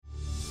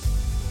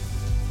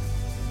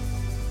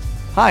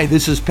Hi,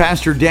 this is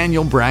Pastor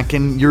Daniel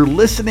Bracken. You're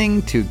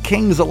listening to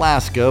Kings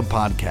Alaska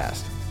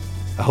podcast.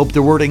 I hope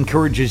the word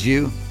encourages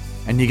you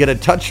and you get a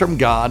touch from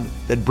God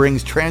that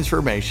brings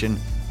transformation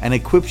and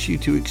equips you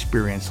to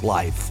experience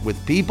life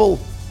with people,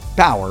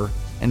 power,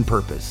 and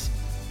purpose.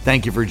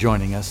 Thank you for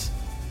joining us.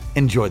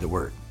 Enjoy the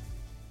word.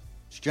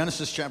 It's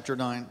Genesis chapter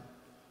 9,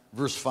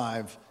 verse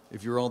 5.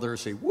 If you're all there,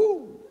 say,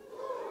 woo.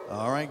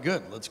 All right,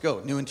 good. Let's go.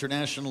 New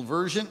International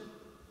Version.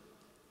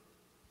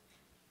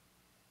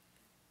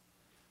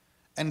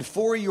 And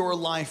for your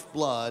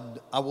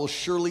lifeblood, I will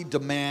surely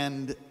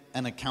demand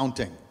an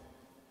accounting.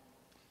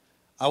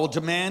 I will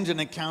demand an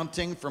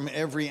accounting from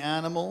every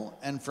animal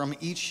and from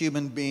each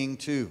human being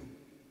too.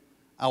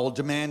 I will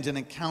demand an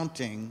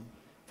accounting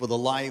for the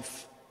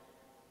life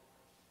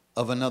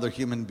of another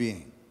human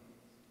being.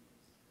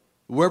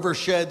 Whoever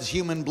sheds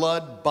human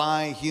blood,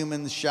 by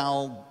humans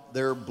shall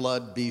their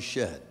blood be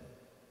shed.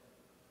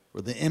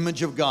 For the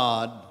image of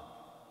God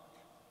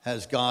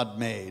has God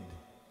made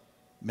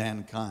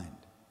mankind.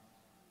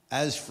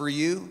 As for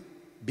you,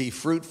 be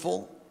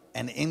fruitful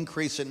and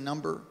increase in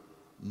number,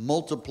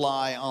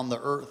 multiply on the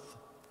earth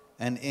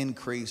and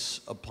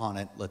increase upon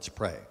it. Let's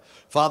pray.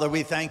 Father,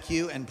 we thank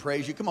you and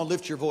praise you. Come on,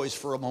 lift your voice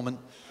for a moment.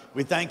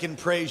 We thank and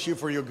praise you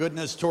for your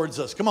goodness towards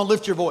us. Come on,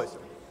 lift your voice. In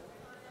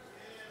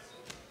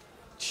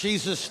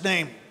Jesus'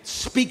 name,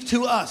 speak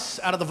to us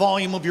out of the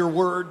volume of your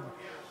word.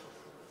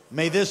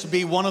 May this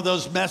be one of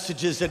those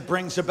messages that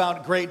brings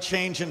about great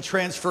change and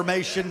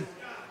transformation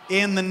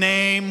in the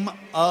name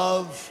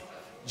of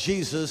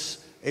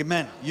Jesus,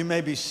 amen. You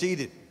may be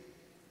seated.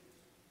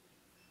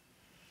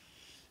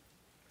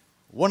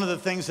 One of the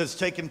things that's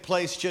taken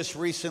place just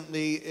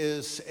recently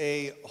is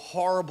a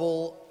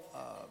horrible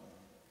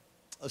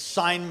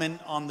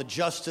assignment on the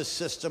justice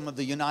system of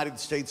the United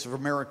States of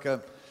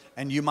America,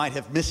 and you might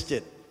have missed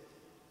it.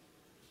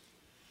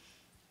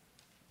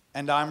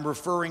 And I'm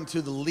referring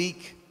to the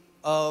leak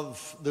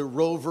of the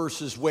Roe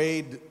versus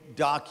Wade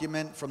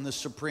document from the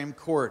Supreme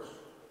Court.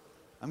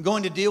 I'm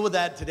going to deal with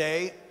that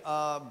today.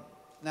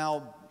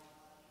 Now,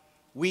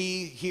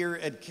 we here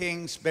at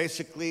King's,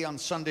 basically on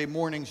Sunday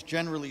mornings,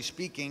 generally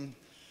speaking,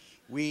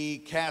 we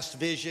cast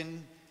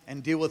vision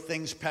and deal with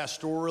things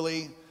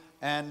pastorally.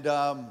 And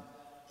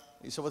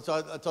he said,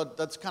 well, I thought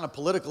that's kind of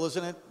political,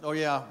 isn't it? Oh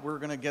yeah, we're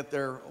going to get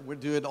there. We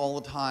do it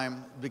all the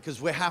time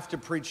because we have to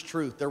preach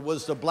truth. There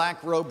was the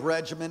Black Robe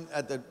Regiment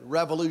at the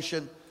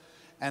Revolution,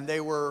 and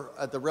they were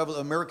at the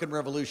American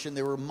Revolution.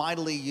 They were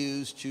mightily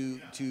used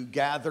to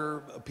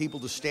gather people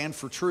to stand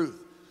for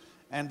truth.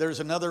 And there's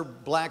another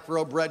Black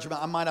Robe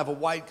Regiment. I might have a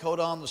white coat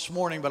on this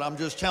morning, but I'm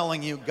just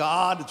telling you,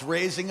 God is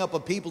raising up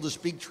a people to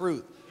speak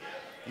truth.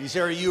 You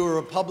say, are you a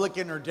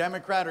Republican or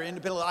Democrat or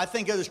independent? I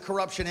think there's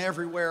corruption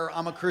everywhere.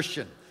 I'm a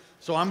Christian.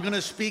 So I'm going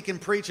to speak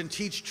and preach and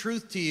teach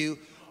truth to you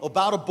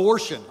about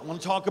abortion. I want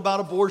to talk about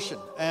abortion.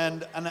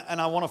 And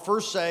I want to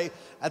first say,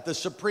 at the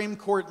Supreme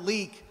Court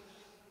leak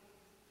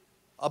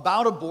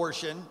about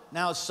abortion,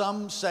 now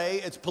some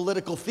say it's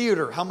political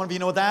theater. How many of you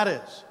know what that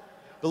is?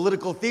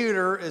 Political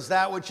theater is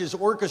that which is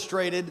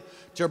orchestrated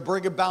to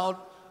bring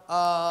about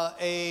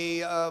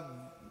the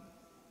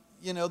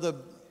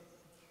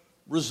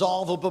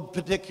resolve of a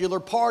particular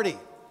party.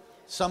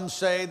 Some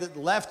say that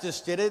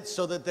leftists did it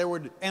so that they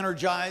would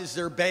energize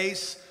their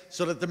base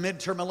so that the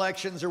midterm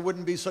elections there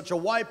wouldn't be such a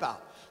wipeout.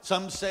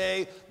 Some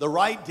say the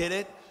right did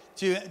it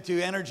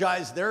to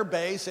energize their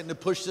base and to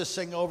push this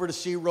thing over to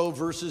see Roe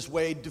versus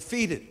Wade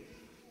defeated.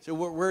 So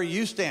where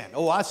you stand?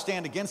 Oh, I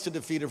stand against the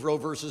defeat of Roe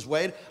versus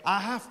Wade. I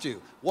have to.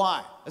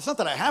 Why? It's not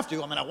that I have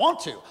to. I mean, I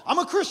want to. I'm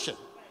a Christian.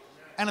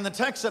 And in the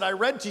text that I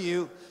read to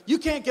you, you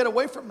can't get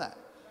away from that.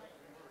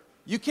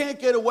 You can't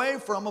get away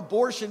from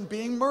abortion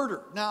being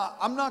murder. Now,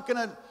 I'm not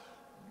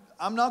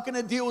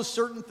gonna deal with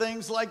certain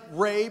things like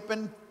rape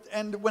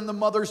and when the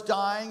mother's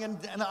dying, and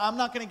I'm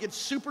not gonna get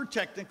super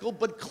technical,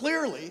 but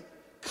clearly,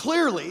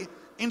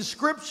 in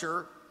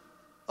Scripture,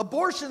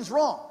 abortion's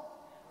wrong.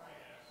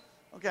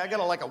 Okay, I got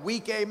a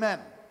weak amen.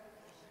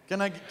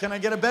 Can I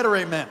get a better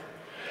amen?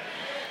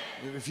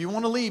 If you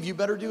want to leave, you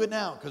better do it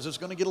now, because it's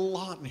going to get a little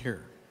hot in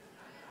here.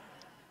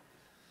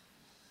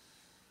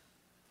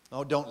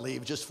 Oh, don't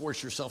leave. Just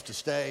force yourself to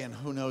stay, and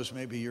who knows,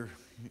 maybe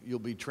you'll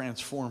be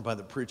transformed by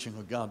the preaching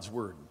of God's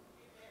word.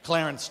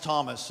 Clarence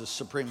Thomas, the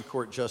Supreme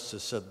Court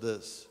Justice, said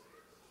this.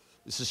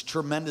 This is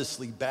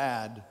tremendously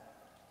bad.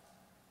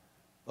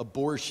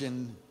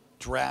 Abortion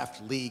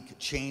draft leak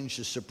changed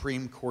the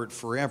Supreme Court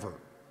forever.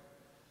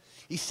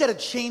 He said it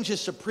changed the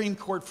Supreme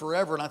Court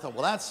forever, and I thought,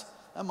 well,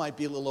 that might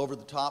be a little over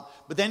the top.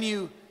 But then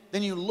you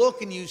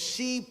look and you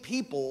see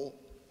people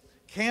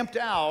camped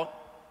out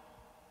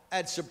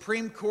at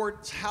Supreme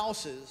Court's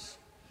houses,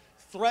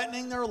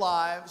 threatening their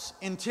lives,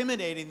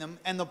 intimidating them.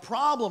 And the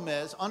problem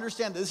is,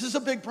 understand, this is a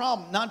big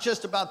problem, not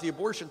just about the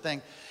abortion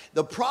thing.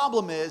 The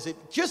problem is,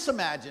 just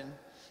imagine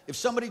if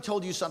somebody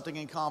told you something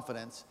in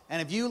confidence,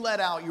 and if you let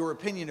out your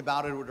opinion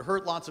about it, it would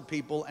hurt lots of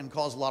people and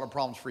cause a lot of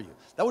problems for you.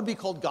 That would be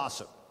called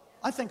gossip.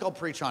 I think I'll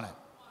preach on it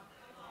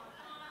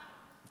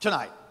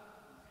tonight.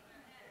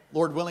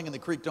 Lord willing, and the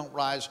creek don't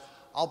rise,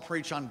 I'll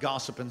preach on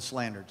gossip and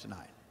slander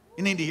tonight.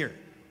 You need to hear it.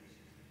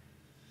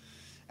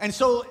 And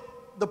so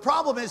the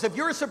problem is, if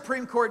you're a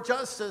Supreme Court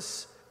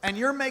justice and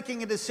you're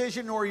making a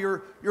decision, or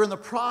you're in the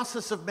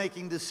process of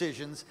making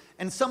decisions,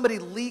 and somebody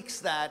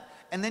leaks that,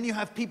 and then you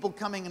have people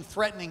coming and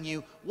threatening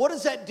you, what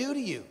does that do to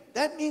you?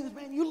 That means,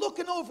 man, you're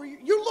looking over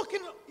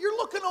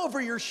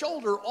your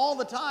shoulder all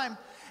the time,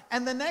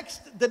 and the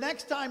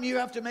next time you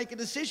have to make a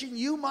decision,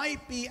 you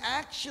might be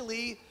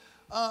actually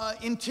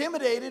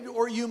intimidated,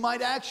 or you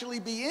might actually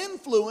be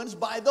influenced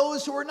by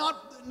those who are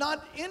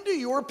not into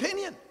your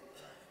opinion.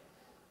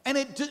 And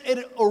it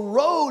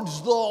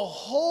erodes the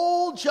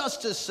whole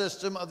justice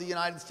system of the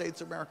United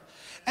States of America.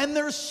 And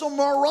there's some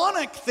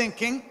moronic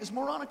thinking. Is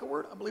moronic a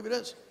word? I believe it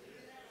is.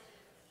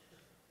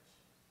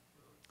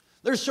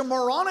 There's some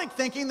moronic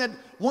thinking that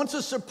once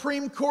a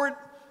Supreme Court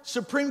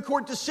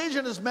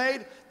decision is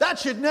made, that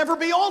should never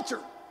be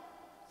altered.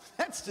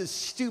 That's the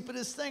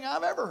stupidest thing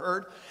I've ever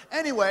heard.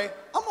 Anyway,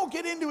 I'm going to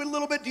get into it a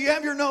little bit. Do you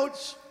have your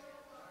notes?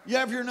 You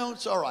have your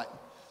notes? All right.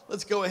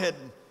 Let's go ahead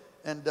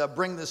and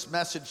bring this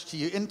message to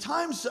you. In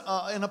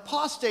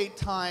apostate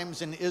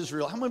times in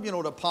Israel, how many of you know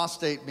what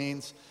apostate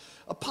means?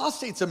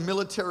 Apostate's a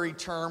military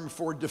term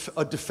for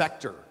a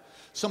defector,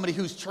 somebody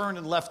who's turned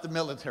and left the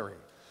military.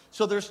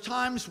 So there's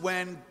times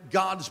when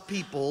God's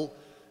people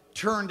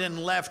turned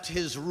and left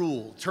his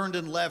rule, turned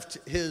and left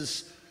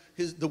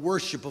the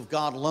worship of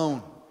God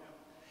alone.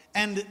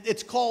 And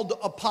it's called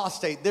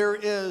apostate. There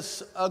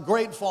is a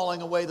great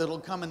falling away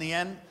that'll come in the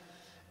end.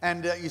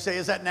 And you say,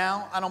 is that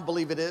now? I don't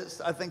believe it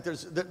is. I think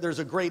there's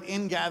a great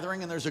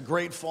ingathering and there's a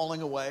great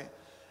falling away.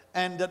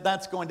 And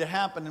that's going to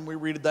happen, and we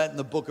read that in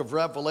the book of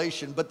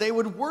Revelation. But they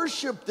would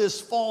worship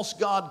this false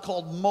god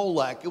called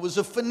Molech. It was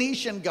a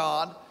Phoenician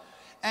god,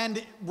 and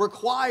it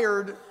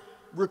required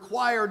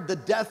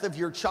the death of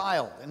your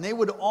child. And they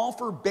would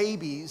offer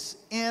babies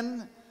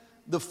in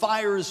the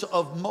fires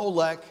of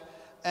Molech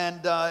and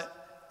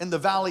in the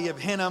valley of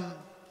Hinnom.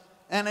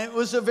 And it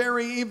was a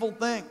very evil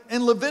thing.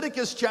 In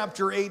Leviticus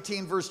chapter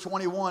 18, verse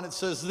 21, it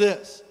says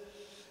this: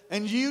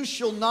 and you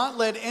shall not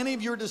let any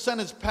of your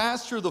descendants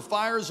pass through the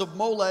fires of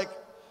Molech,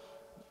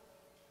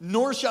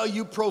 nor shall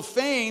you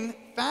profane,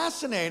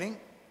 fascinating,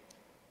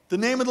 the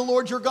name of the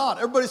Lord your God.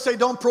 Everybody say,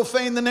 don't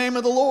profane the name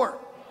of the Lord.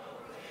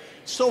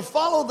 So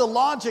follow the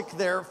logic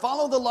there.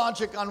 Follow the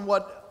logic on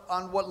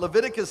what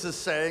Leviticus is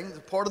saying.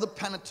 It's part of the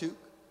Pentateuch.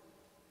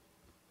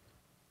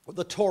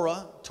 The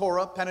Torah,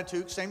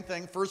 Pentateuch, same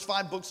thing. First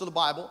 5 books of the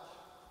Bible.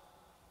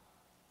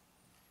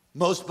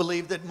 Most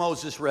believe that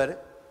Moses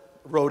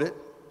wrote it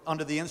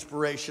under the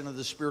inspiration of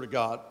the Spirit of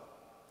God.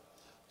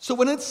 So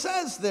when it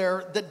says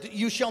there that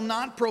you shall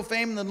not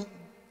profane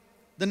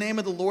the name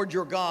of the Lord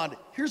your God,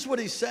 here's what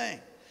he's saying.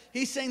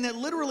 He's saying that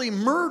literally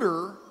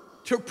murder,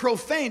 to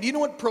profane. Do you know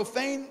what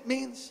profane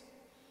means?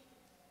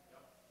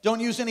 Don't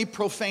use any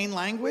profane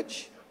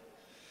language.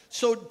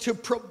 So to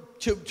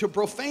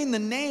profane the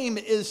name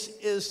is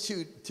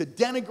to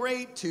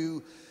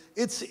denigrate,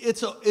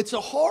 it's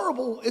a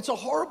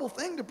horrible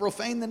thing to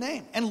profane the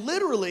name. And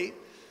literally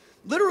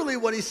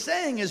what he's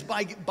saying is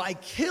by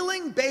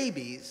killing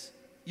babies,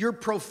 you're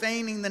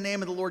profaning the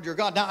name of the Lord your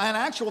God. Now, in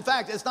actual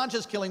fact, it's not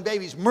just killing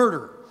babies,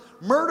 murder.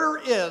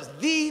 Murder is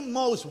the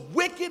most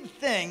wicked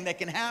thing that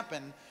can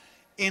happen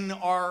in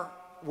our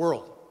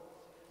world.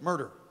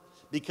 Murder.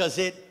 Because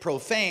it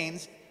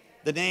profanes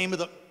the name of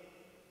the...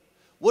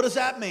 What does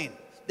that mean?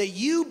 That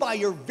you, by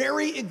your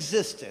very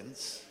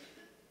existence,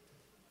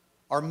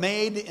 are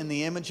made in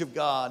the image of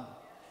God,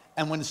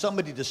 and when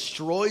somebody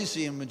destroys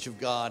the image of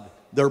God,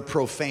 they're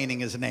profaning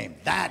his name.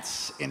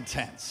 That's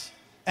intense,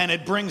 and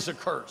it brings a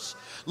curse.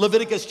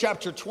 Leviticus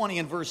chapter 20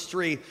 and verse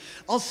 3,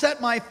 I'll set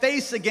my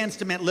face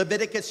against him.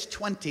 Leviticus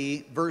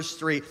 20, verse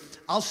 3,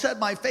 I'll set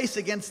my face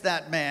against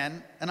that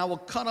man, and I will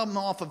cut him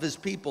off of his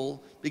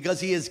people, because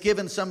he has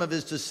given some of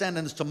his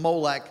descendants to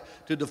Molech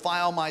to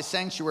defile my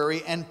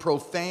sanctuary and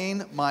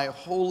profane my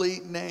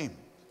holy name.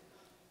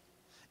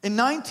 In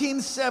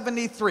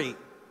 1973,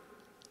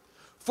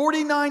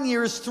 49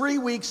 years, 3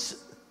 weeks,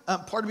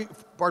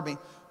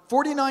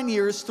 49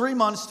 years, 3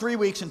 months, 3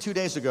 weeks, and 2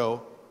 days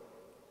ago,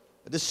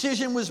 a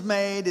decision was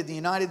made in the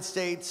United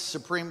States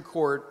Supreme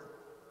Court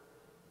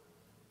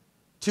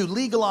to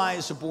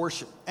legalize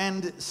abortion.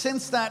 And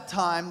since that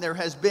time, there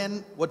has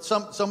been what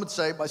some would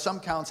say, by some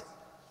counts,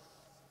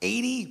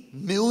 80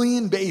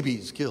 million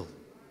babies killed.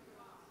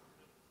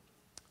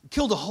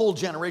 Killed a whole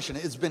generation.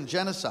 It's been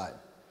genocide.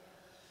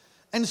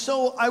 And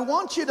so I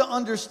want you to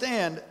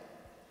understand,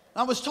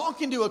 I was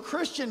talking to a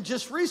Christian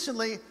just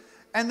recently,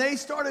 and they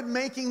started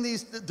making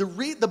these,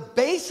 the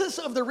basis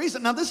of the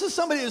reason. Now, this is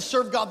somebody who has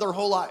served God their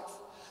whole life.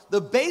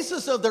 The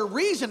basis of their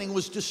reasoning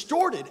was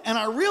distorted, and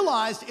I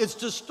realized it's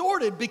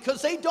distorted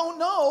because they don't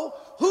know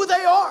who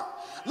they are.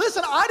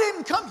 Listen, I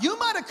didn't come, you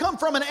might have come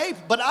from an ape,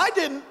 but I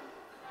didn't.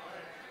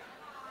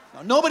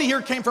 Now, nobody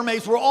here came from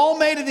apes. We're all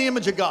made in the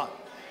image of God.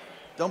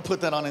 Don't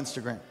put that on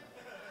Instagram.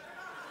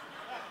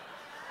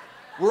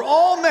 We're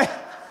all made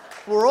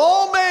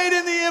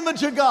in the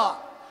image of God.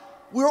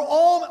 We're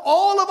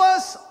all of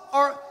us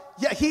are,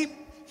 yeah,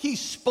 He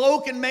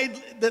spoke and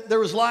made that there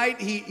was light.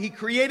 He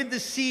created the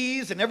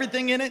seas and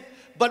everything in it.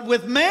 But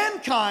with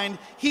mankind,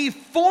 he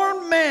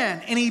formed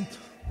man and he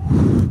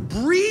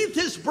breathed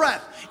his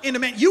breath into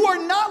man. You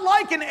are not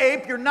like an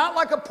ape. You're not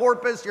like a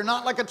porpoise. You're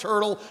not like a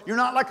turtle. You're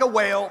not like a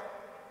whale.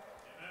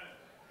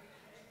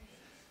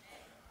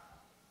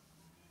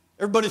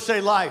 Everybody say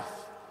life.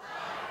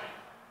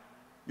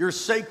 You're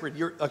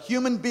sacred. A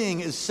human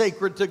being is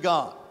sacred to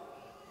God.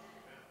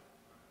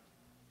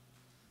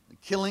 The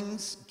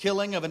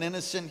killing of an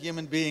innocent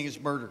human being is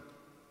murder.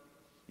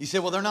 You say,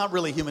 well, they're not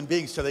really human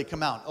beings till they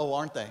come out. Oh,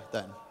 aren't they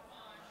then?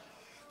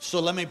 So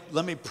let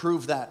me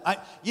prove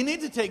that. You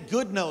need to take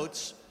good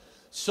notes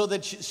so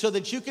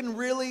that you can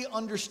really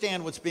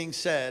understand what's being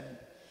said,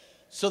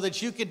 so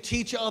that you can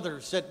teach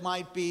others that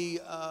might be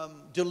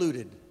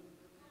deluded.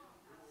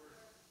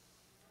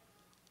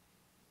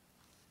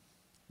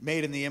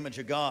 Made in the image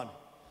of God.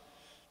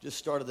 Just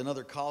started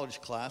another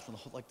college class, and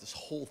like this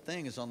whole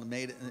thing is on the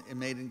made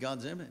in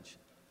God's image.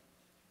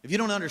 If you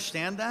don't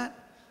understand that,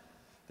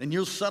 then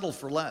you'll settle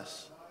for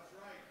less.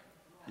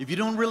 If you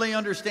don't really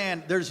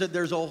understand, there's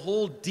a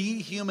whole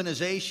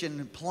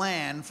dehumanization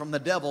plan from the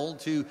devil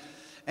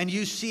and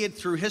you see it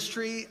through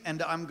history,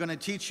 and I'm going to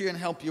teach you and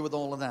help you with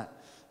all of that.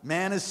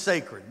 Man is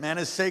sacred. Man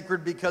is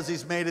sacred because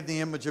he's made in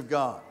the image of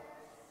God.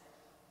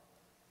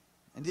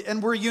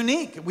 And we're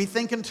unique. We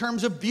think in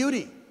terms of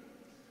beauty.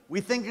 We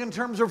think in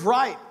terms of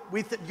right.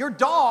 Your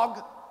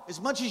dog,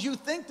 as much as you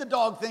think the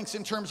dog thinks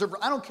in terms of,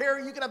 I don't care,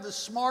 you can have the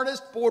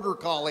smartest border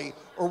collie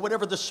or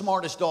whatever the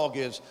smartest dog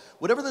is.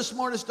 Whatever the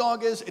smartest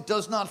dog is, it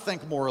does not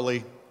think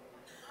morally.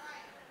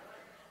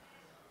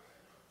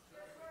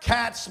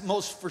 Cats,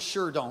 most for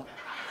sure don't.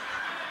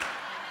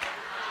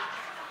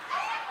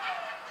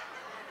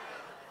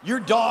 Your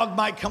dog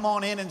might come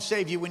on in and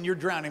save you when you're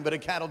drowning, but a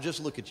cat will just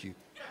look at you.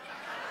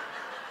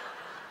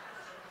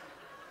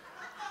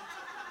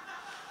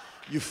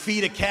 You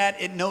feed a cat,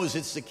 it knows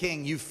it's the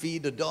king. You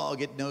feed a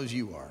dog, it knows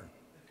you are.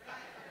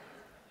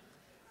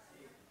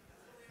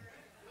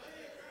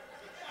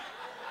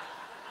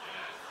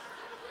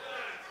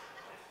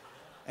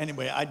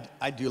 Anyway,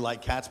 I do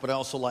like cats, but I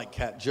also like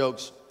cat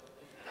jokes.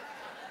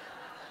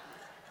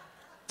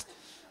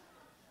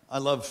 I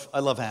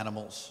love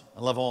animals.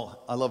 I love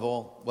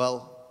all,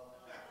 well,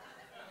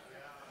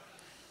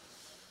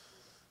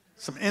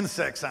 some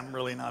insects I'm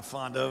really not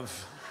fond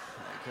of.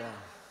 Like,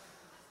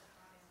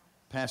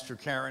 Pastor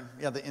Karen,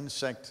 yeah, the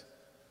insect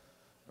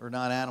are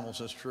not animals,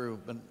 that's true.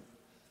 But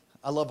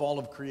I love all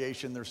of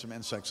creation. There's some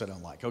insects I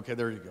don't like. Okay,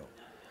 there you go.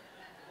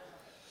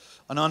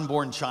 An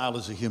unborn child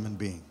is a human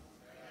being.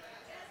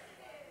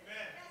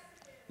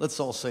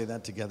 Let's all say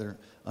that together.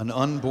 An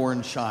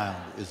unborn child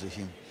is a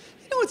human.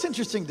 You know what's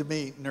interesting to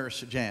me, Nurse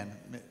Jan,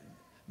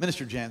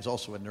 Minister Jan's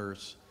also a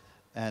nurse.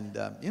 And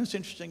you know what's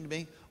interesting to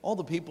me? All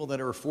the people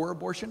that are for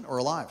abortion are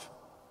alive.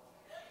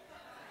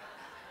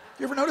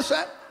 You ever notice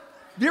that?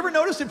 Have you ever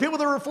noticed that people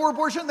that are for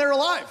abortion, they're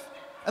alive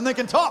and they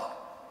can talk?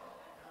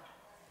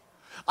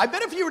 I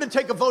bet if you were to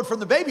take a vote from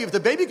the baby, if the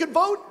baby could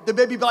vote, the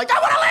baby would be like, I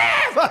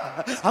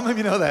want to live! How many of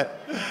you know that?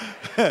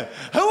 I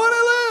want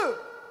to live!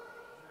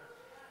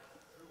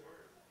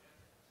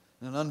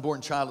 An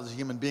unborn child is a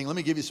human being. Let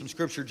me give you some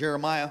scripture.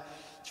 Jeremiah,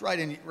 it's right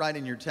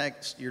in your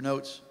text, your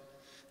notes.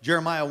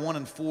 Jeremiah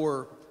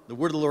 1:4, the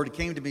word of the Lord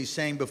came to me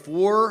saying,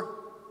 before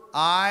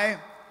I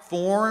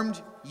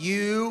formed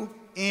you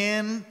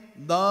in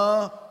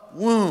the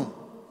womb,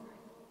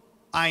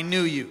 I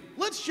knew you.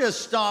 Let's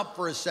just stop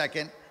for a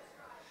second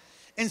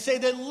and say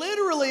that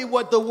literally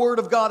what the Word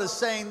of God is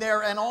saying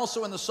there, and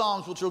also in the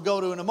Psalms, which we'll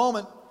go to in a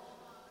moment.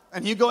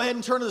 And you go ahead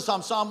and turn to the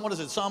Psalm. What is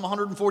it? Psalm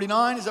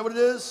 149? Is that what it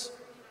is?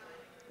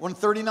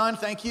 139,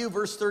 thank you.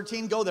 Verse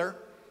 13, go there.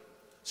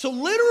 So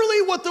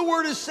literally what the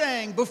Word is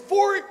saying,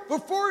 before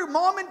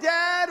mom and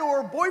dad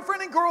or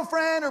boyfriend and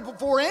girlfriend or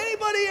before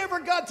anybody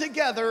ever got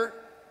together,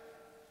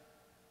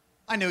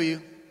 I knew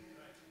you.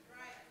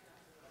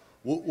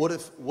 What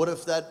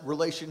if that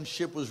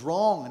relationship was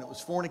wrong and it was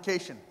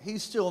fornication? He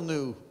still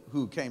knew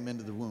who came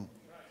into the womb.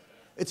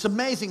 It's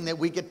amazing that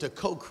we get to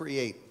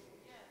co-create.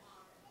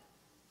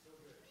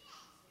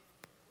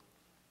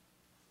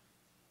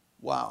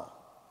 Wow.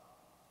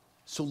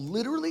 So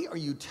literally, are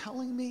you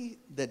telling me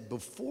that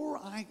before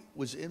I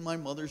was in my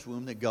mother's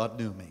womb that God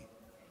knew me?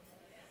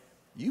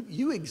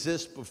 You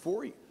exist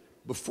before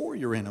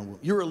you're in a womb.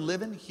 You're a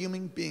living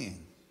human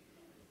being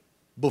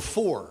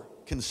before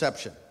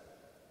conception,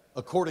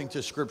 according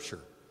to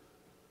Scripture.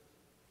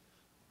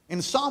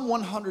 In Psalm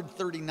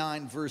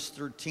 139, verse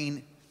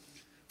 13,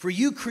 for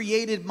you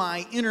created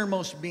my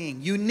innermost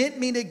being. You knit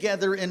me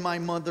together in my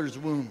mother's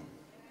womb.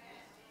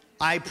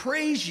 I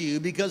praise you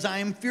because I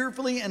am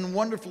fearfully and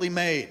wonderfully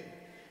made.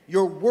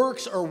 Your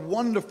works are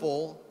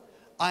wonderful.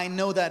 I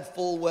know that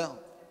full well.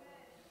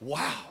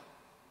 Wow.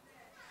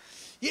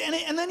 Yeah,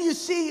 and then you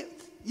see,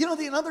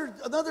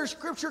 another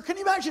scripture. Can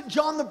you imagine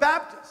John the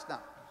Baptist?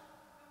 Now,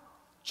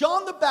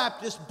 John the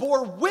Baptist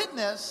bore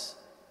witness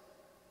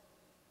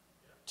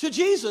to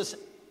Jesus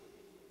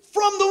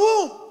from the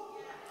womb.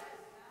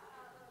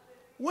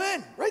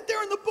 When? Right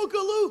there in the book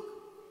of Luke.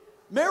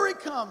 Mary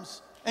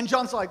comes And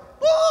John's like,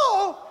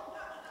 oh!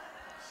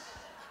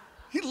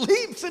 He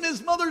leaps in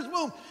his mother's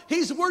womb.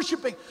 He's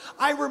worshiping.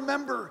 I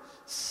remember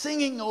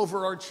singing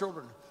over our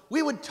children.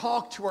 We would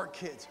talk to our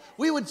kids.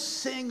 We would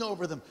sing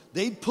over them.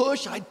 They'd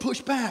push, I'd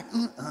push back.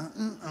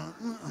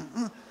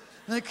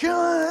 Like,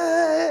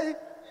 Karen's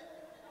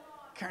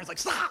like,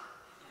 stop.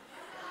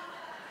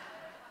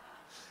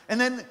 And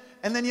then,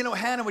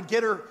 Hannah would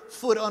get her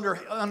foot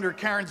under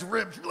Karen's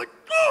ribs. She'd be like,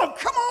 oh,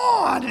 come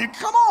on.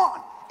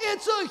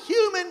 It's a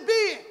human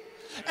being.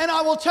 And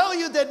I will tell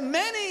you that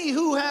many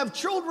who have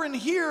children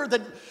here,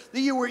 that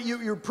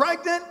you're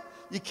pregnant,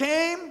 you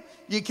came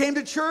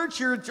to church,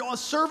 your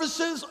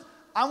services.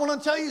 I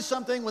want to tell you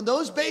something. When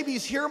those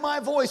babies hear my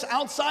voice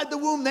outside the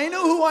womb, they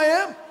know who I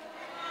am.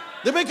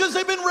 Because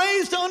they've been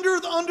raised under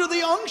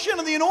the unction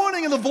and the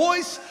anointing and the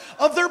voice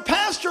of their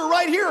pastor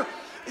right here.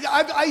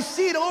 I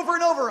see it over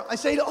and over. I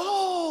say,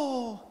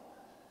 oh,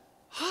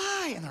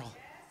 hi. And they're all,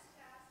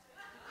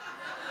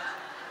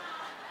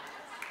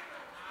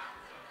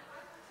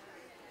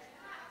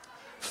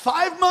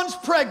 5 months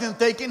pregnant,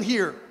 they can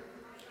hear.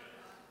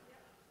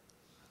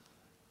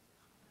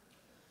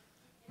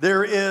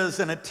 There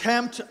is an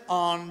attempt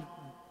on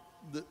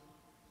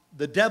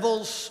the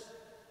devil's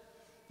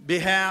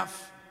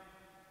behalf.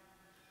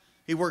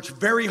 He works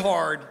very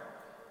hard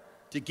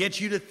to get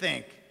you to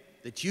think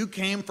that you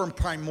came from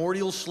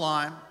primordial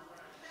slime.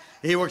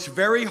 He works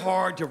very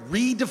hard to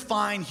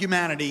redefine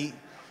humanity,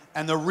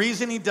 and the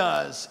reason he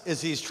does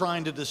is he's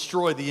trying to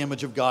destroy the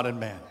image of God in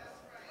man.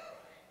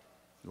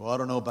 Well, I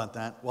don't know about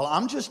that. Well,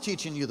 I'm just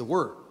teaching you the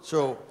word.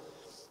 So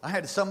I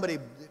had I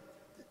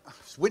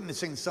was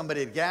witnessing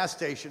somebody at a gas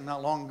station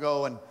not long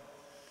ago, and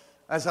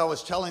as I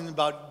was telling them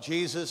about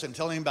Jesus and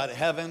telling them about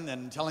heaven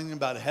and telling them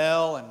about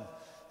hell and,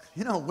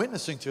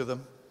 witnessing to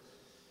them,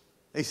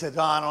 they said,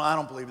 oh, I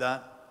don't believe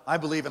that. I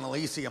believe in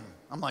Elysium.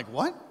 I'm like,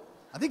 what?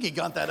 I think he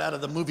got that out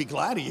of the movie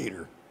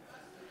Gladiator.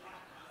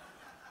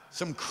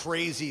 Some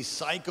crazy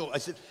psycho. I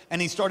said, and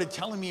he started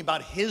telling me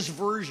about his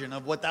version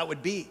of what that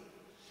would be.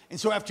 And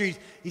so after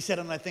he said,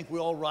 and I think we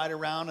all ride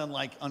around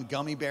on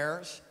gummy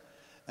bears.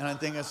 And I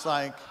think it's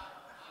like,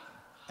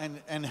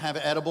 and have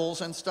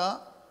edibles and stuff.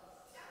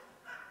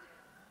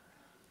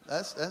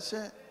 That's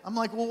it. I'm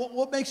like, well,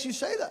 what makes you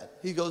say that?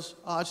 He goes,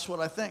 oh, that's what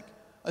I think.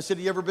 I said,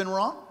 have you ever been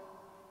wrong?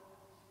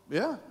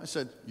 Yeah. I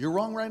said, you're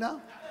wrong right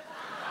now?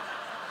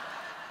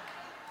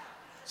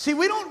 See,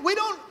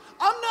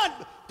 I'm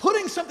not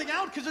putting something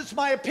out because it's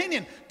my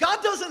opinion.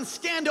 God doesn't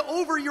stand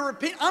over your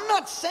opinion. I'm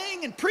not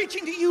saying and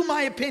preaching to you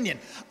my opinion.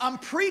 I'm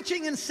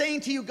preaching and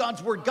saying to you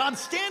God's word. God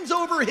stands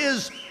over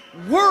his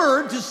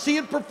word to see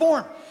it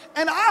perform.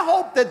 And I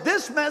hope that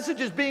this message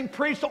is being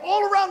preached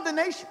all around the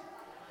nation.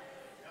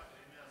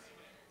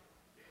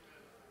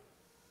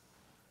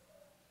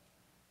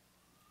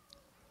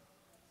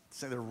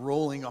 Say they're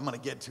rolling. I'm going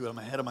to get to it. I'm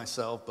ahead of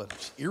myself, but I'm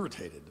just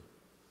irritated.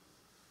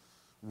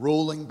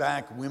 Rolling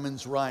back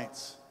women's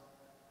rights.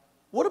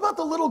 What about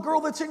the little girl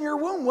that's in your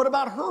womb? What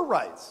about her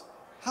rights?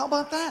 How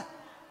about that?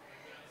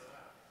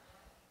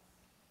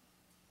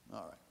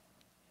 All right.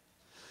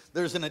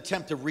 There's an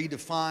attempt to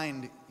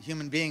redefine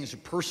human beings'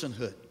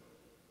 personhood.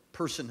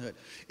 Personhood.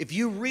 If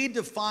you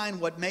redefine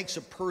what makes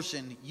a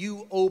person,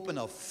 you open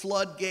a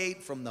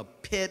floodgate from the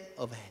pit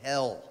of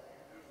hell.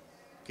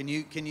 Can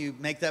you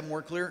make that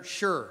more clear?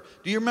 Sure.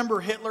 Do you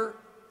remember Hitler?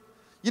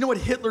 You know what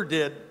Hitler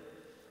did?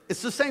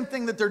 It's the same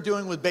thing that they're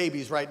doing with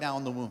babies right now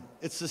in the womb.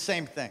 It's the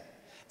same thing.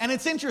 And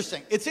it's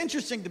interesting. It's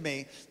interesting to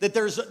me that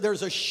there's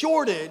a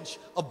shortage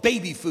of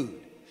baby food.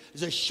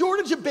 There's a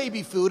shortage of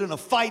baby food and a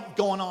fight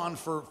going on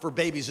for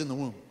babies in the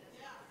womb.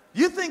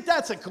 You think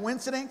that's a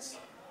coincidence?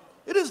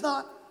 It is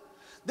not.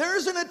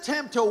 There's an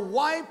attempt to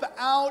wipe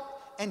out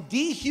and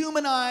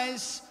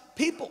dehumanize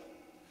people.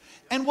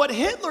 And what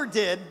Hitler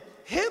did,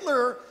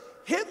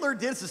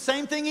 it's the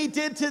same thing he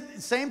did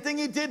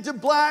to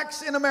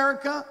blacks in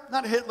America.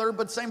 Not Hitler,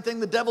 but same thing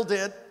the devil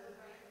did.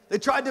 They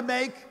tried to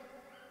make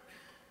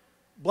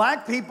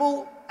black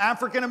people,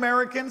 African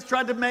Americans,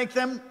 tried to make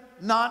them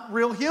not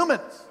real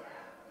humans.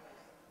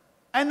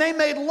 And they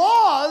made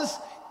laws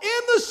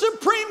in the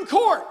Supreme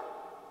Court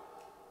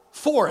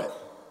for it.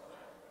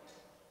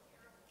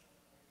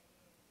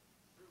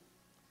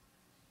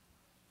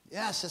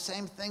 Yeah, it's the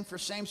same thing for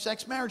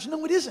same-sex marriage.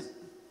 No, it isn't.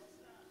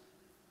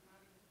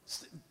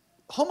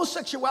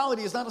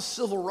 Homosexuality is not a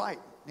civil right.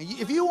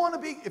 If you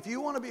want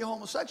to be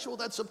homosexual,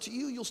 that's up to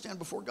you. You'll stand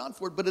before God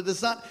for it. But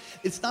it's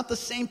not the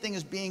same thing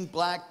as being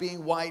black,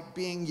 being white,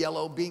 being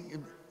yellow,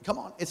 come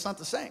on, it's not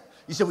the same.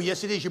 You say, well,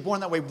 yes, it is. You're born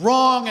that way.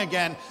 Wrong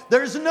again.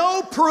 There's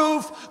no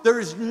proof.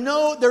 There is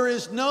no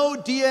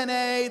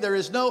DNA.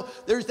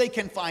 They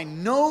can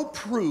find no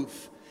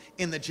proof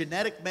in the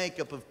genetic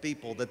makeup of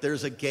people that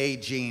there's a gay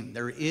gene.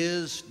 There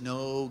is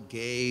no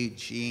gay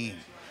gene.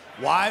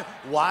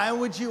 Why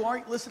would you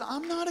argue? Listen,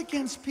 I'm not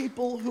against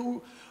people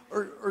who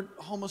are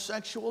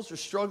homosexuals or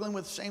struggling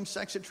with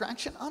same-sex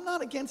attraction. I'm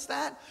not against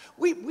that.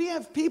 We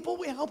have people,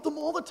 we help them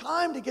all the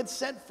time to get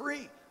set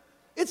free.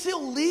 It's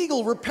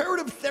illegal.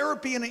 Reparative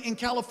therapy in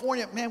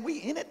California. Man, we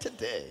in it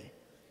today.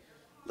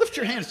 Lift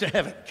your hands to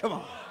heaven. Come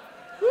on.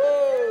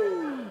 Woo!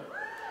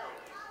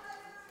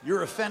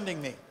 You're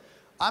offending me.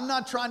 I'm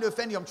not trying to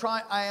offend you.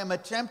 I am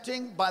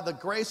attempting by the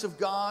grace of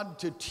God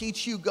to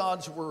teach you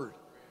God's word.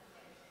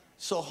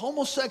 So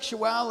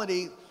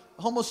homosexuality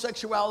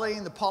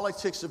and the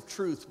Politics of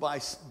Truth by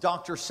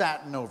Dr.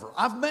 Satinover.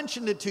 I've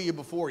mentioned it to you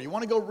before. You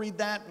want to go read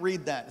that?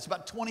 Read that. It's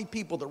about 20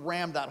 people that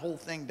rammed that whole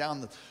thing down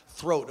the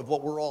throat of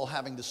what we're all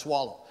having to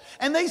swallow.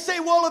 And they say,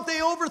 well, if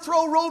they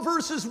overthrow Roe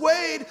versus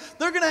Wade,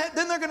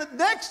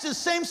 next is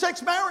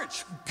same-sex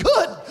marriage.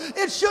 Good.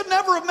 It should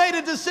never have made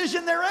a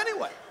decision there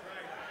anyway.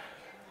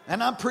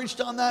 And I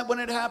preached on that when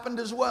it happened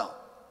as well.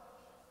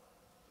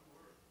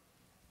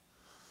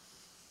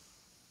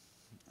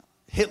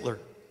 Hitler.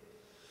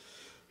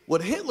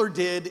 What Hitler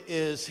did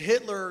is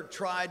Hitler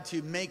tried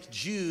to make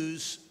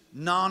Jews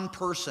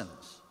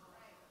non-persons.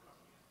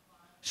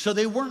 So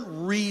they weren't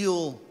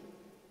real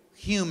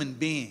human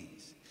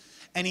beings.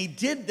 And he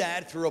did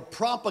that through a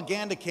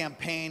propaganda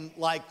campaign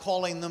like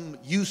calling them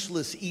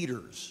useless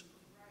eaters.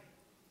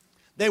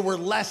 They were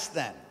less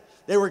than.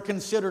 They were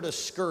considered a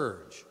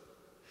scourge.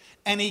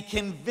 And he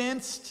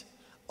convinced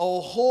a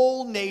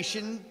whole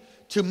nation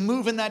to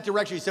move in that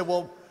direction. He said,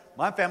 well,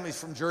 my family's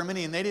from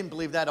Germany, and they didn't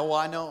believe that. Oh,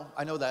 I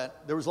know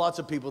that. There was lots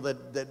of people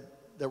that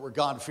were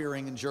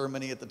God-fearing in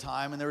Germany at the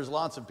time, and there was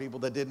lots of people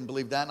that didn't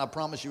believe that, and I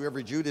promise you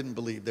every Jew didn't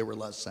believe they were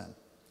less than.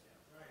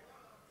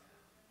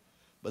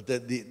 But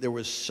there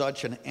was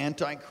such an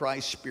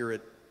antichrist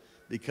spirit,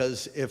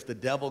 because if the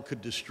devil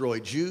could destroy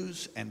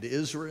Jews and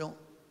Israel,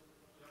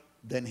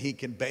 then he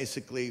can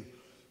basically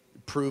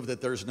prove that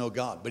there's no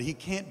God. But he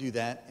can't do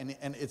that,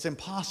 and it's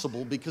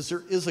impossible, because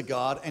there is a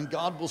God, and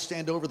God will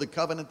stand over the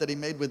covenant that he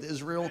made with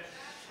Israel,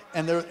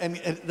 and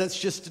that's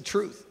just the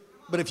truth.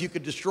 But if you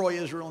could destroy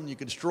Israel and you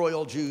could destroy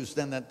all Jews,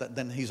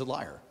 then he's a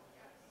liar.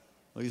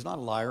 Well, he's not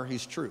a liar,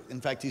 he's truth.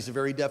 In fact, he's the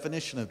very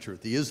definition of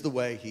truth. He is the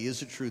way, he is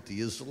the truth,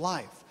 he is the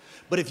life.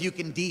 But if you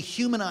can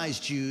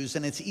dehumanize Jews,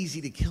 then it's easy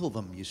to kill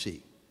them, you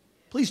see.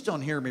 Please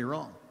don't hear me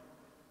wrong.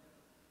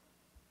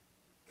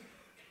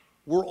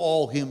 We're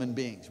all human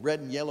beings.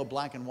 Red and yellow,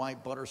 black and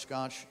white,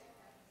 butterscotch.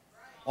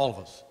 All of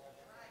us.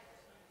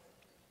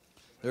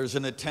 There's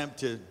an attempt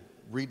to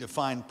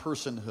redefine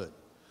personhood.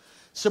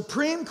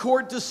 Supreme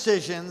Court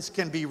decisions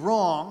can be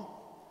wrong,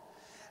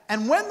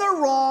 and when they're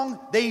wrong,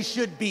 they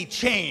should be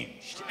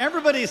changed.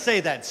 Everybody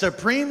say that.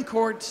 Supreme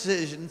Court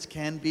decisions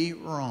can be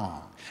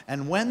wrong,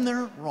 and when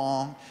they're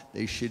wrong,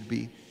 they should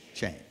be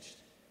changed.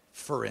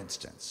 For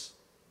instance,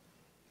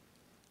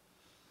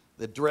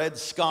 the Dred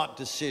Scott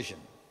decision.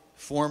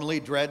 Formerly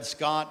Dred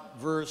Scott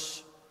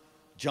versus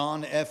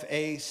John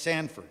F.A.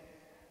 Sanford.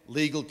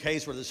 Legal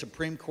case where the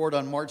Supreme Court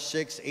on March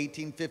 6,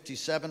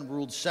 1857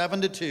 ruled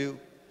 7-2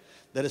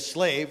 that a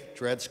slave,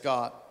 Dred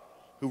Scott,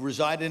 who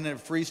resided in a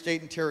free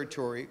state and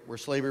territory where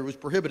slavery was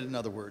prohibited, in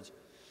other words,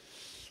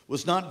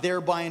 was not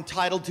thereby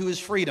entitled to his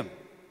freedom.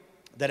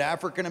 That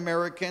African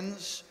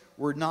Americans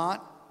were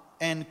not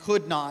and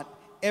could not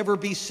ever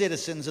be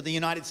citizens of the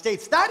United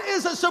States. That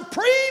is a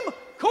Supreme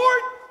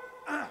Court.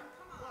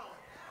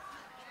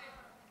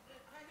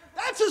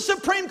 That's a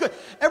Supreme Court.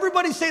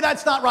 Everybody say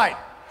that's not right.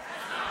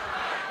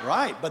 That's not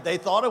right. Right, but they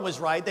thought it was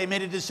right. They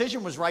made a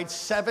decision was right.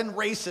 7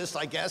 racists,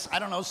 I guess. I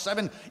don't know,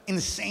 7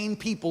 insane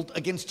people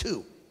against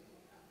 2.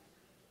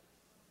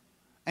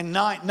 And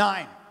 9.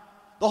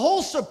 The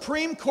whole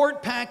Supreme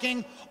Court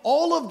packing,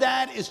 all of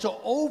that is to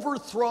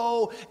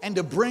overthrow and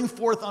to bring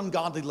forth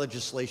ungodly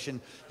legislation.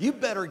 You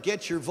better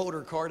get your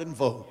voter card and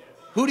vote.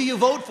 Who do you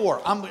vote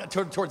for? I'm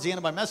towards the end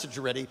of my message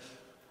already.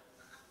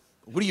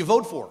 Who do you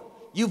vote for?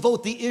 You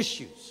vote the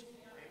issues.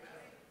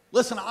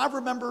 Listen, I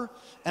remember,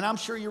 and I'm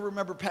sure you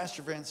remember,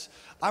 Pastor Vince,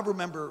 I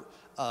remember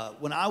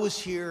when I was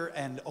here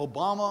and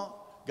Obama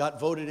got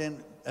voted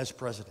in as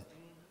president.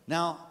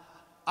 Now,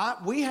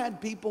 we had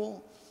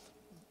people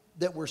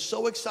that were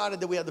so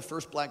excited that we had the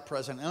first black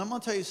president. And I'm going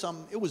to tell you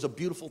something, it was a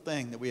beautiful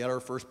thing that we had our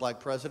first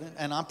black president,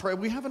 and I pray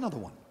we have another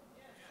one.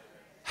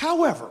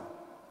 However,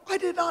 I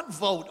did not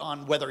vote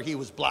on whether he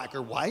was black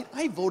or white.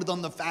 I voted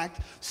on the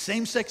fact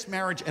same-sex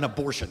marriage and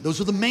abortion. Those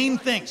are the main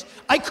things.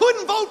 I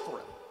couldn't vote for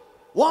him.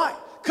 Why?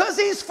 Because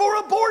he's for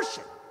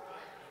abortion.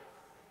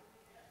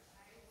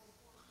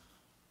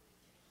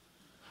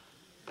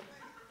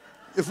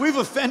 If we've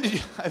offended you,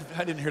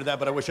 I didn't hear that,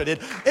 but I wish I did.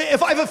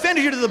 If I've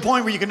offended you to the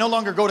point where you can no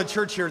longer go to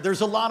church here,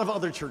 there's a lot of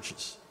other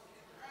churches.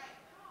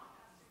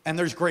 And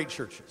there's great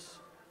churches.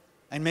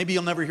 And maybe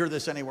you'll never hear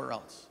this anywhere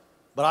else.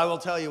 But I will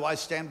tell you, I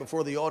stand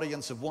before the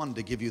audience of one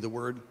to give you the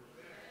word.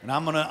 And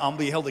I'll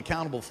be held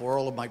accountable for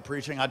all of my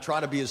preaching. I try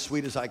to be as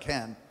sweet as I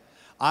can.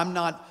 I'm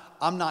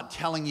not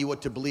telling you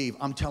what to believe.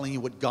 I'm telling you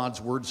what God's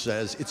word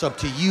says. It's up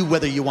to you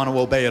whether you want to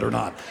obey it or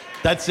not.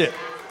 That's it.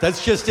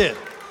 That's just it.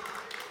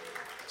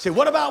 Say,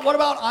 what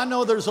about, I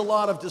know there's a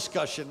lot of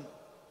discussion.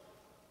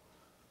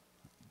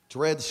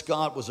 Dred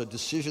Scott was a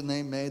decision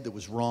they made that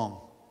was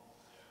wrong.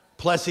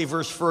 Plessy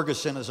versus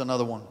Ferguson is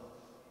another one.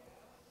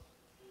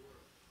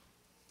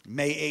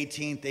 May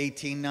 18th,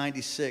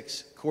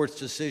 1896, court's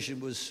decision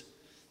was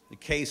the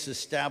case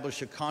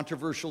established a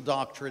controversial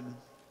doctrine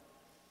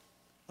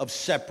of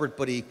separate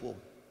but equal.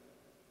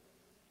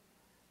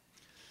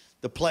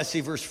 The Plessy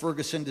versus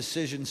Ferguson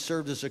decision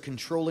served as a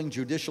controlling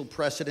judicial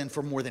precedent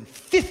for more than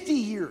 50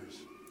 years.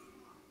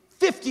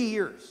 50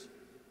 years.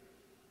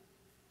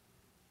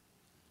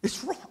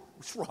 It's wrong.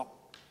 It's wrong.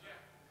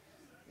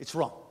 It's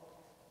wrong.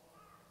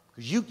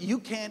 Because you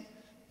can't.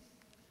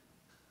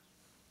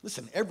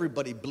 Listen,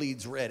 everybody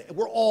bleeds red.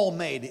 We're all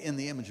made in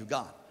the image of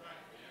God.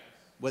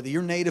 Whether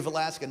you're Native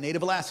Alaska,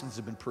 Native Alaskans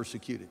have been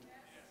persecuted.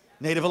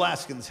 Native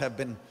Alaskans have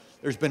been,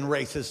 there's been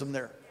racism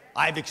there.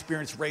 I've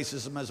experienced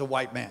racism as a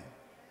white man.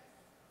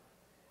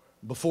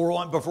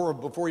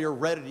 Before you're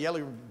red,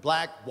 yellow,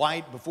 black,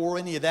 white, before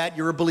any of that,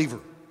 you're a believer.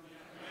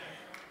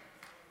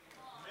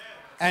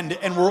 And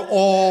we're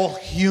all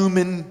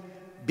human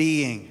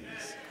beings.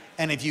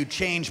 And if you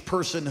change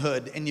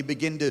personhood and you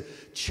begin to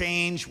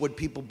change what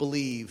people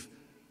believe,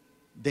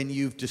 then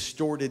you've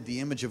distorted the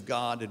image of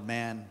God and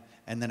man,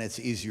 and then it's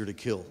easier to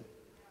kill.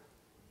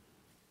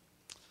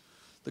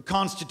 The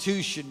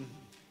Constitution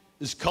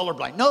is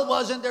colorblind. No, it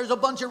wasn't. There's a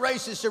bunch of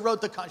racists that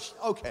wrote the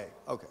Constitution. Okay.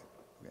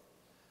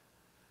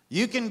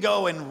 You can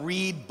go and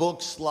read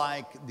books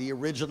like The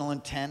Original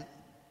Intent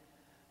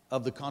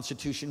of the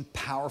Constitution,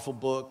 powerful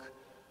book,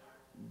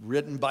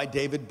 written by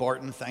David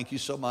Barton. Thank you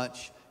so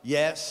much.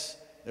 Yes,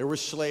 there were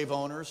slave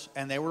owners,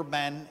 and they were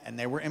men, and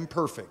they were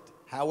imperfect.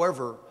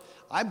 However,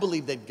 I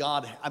believe that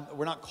God,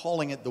 we're not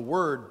calling it the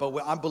Word, but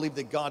I believe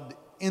that God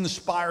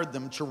inspired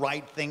them to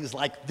write things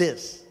like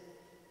this.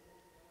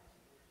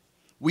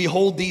 We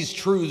hold these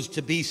truths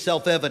to be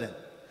self-evident,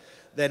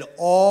 that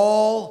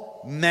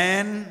all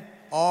men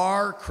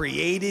are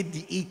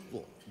created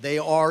equal. They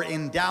are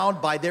endowed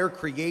by their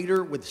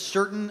Creator with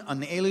certain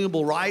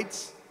unalienable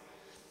rights,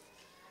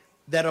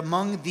 that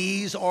among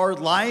these are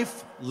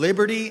life,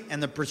 liberty,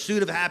 and the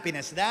pursuit of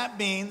happiness. That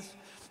means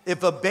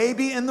if a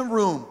baby in the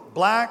room,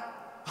 black,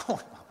 the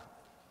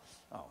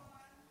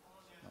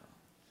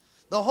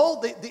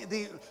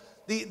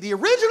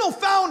original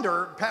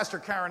founder, Pastor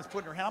Karen's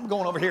putting her hand, I'm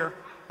going over here.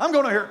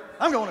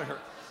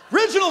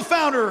 Original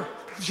founder,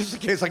 just in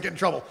case I get in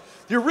trouble.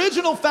 The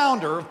original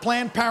founder of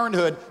Planned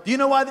Parenthood, do you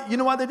know why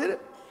they did it?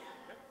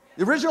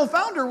 The original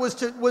founder was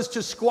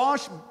to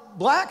squash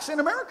blacks in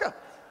America.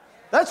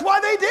 That's why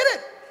they did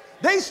it.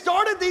 They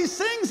started these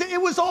things.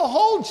 It was a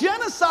whole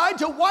genocide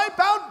to wipe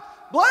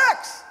out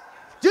blacks.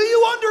 Do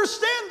you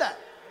understand that?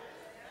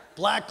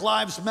 Black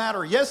lives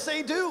matter. Yes,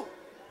 they do.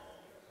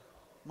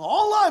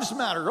 All lives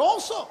matter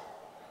also.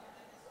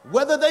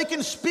 Whether they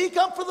can speak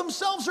up for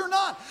themselves or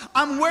not.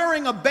 I'm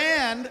wearing a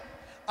band.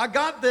 I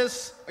got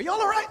this. Are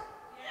y'all all right?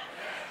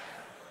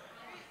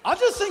 I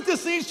just think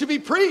this needs to be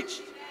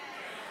preached.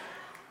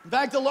 In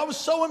fact, I was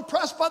so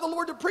impressed by the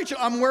Lord to preach it.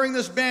 I'm wearing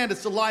this band.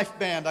 It's the Life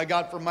Band I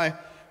got from my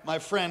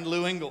friend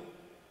Lou Engle.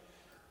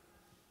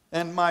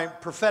 And my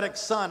prophetic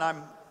son,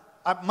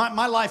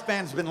 my Life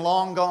Band's been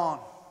long gone.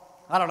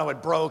 I don't know,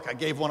 it broke. I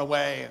gave one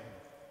away.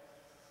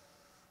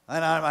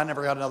 And I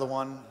never got another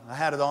one. I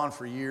had it on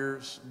for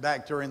years,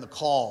 back during the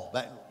call,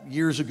 back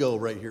years ago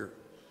right here.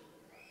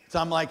 So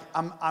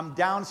I'm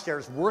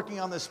downstairs working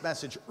on this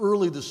message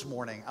early this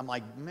morning. I'm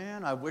like,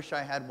 man, I wish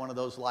I had one of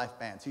those Life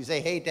Bands. He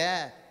say, hey,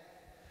 Dad,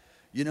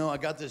 you know, I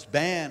got this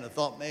band. I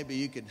thought maybe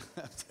you could.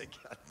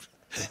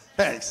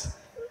 Thanks.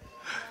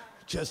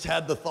 Just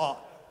had the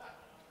thought.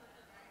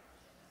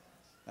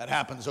 That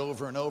happens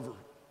over and over.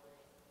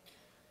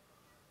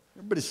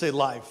 Everybody say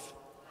life.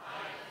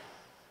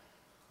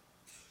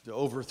 To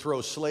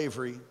overthrow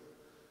slavery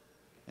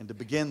and to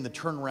begin the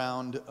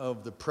turnaround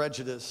of the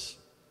prejudice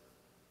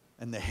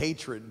and the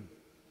hatred,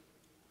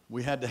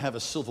 we had to have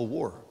a civil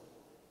war.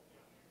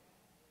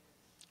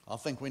 I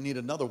think we need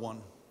another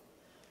one.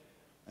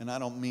 And I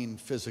don't mean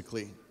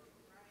physically,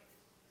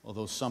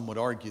 although some would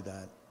argue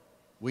that.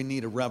 We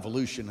need a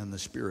revolution in the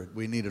spirit.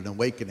 We need an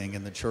awakening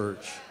in the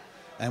church.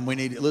 And we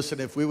need, listen,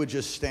 if we would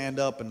just stand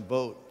up and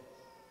vote.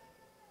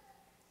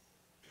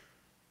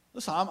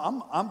 Listen,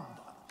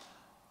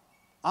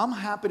 I'm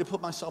happy to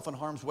put myself in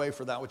harm's way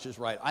for that which is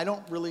right. I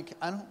don't really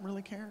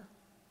care.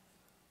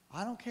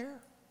 I don't care.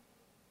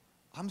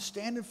 I'm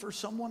standing for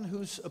someone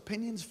whose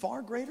opinion's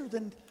far greater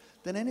than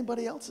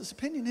anybody else's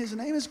opinion. His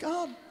name is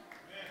God.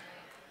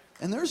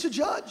 And there's a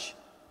judge.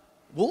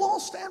 We'll all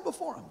stand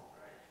before him.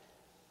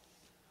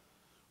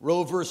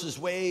 Roe versus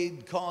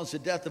Wade caused the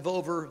death of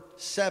over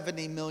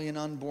 70 million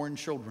unborn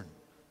children.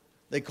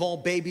 They call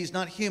babies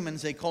not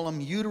humans, they call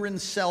them uterine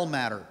cell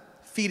matter,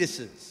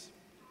 fetuses.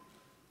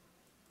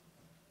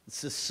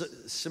 It's a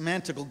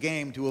semantical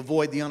game to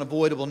avoid the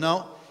unavoidable.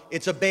 No,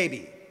 it's a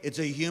baby. It's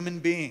a human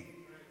being.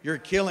 You're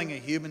killing a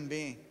human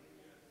being.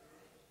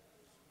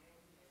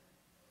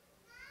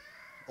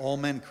 All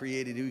men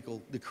created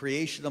equal. The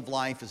creation of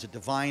life is a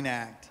divine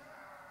act.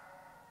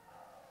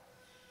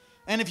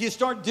 And if you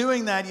start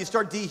doing that, you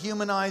start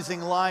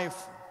dehumanizing life,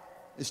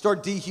 you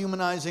start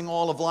dehumanizing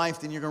all of life,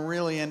 then you're going to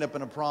really end up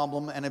in a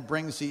problem, and it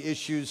brings the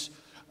issues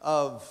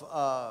of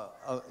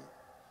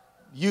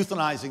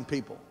euthanizing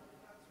people.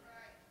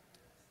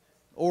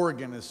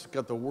 Oregon has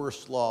got the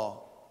worst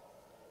law.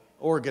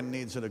 Oregon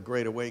needs a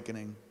great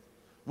awakening.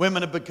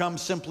 Women have become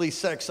simply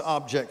sex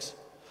objects.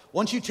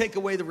 Once you take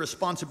away the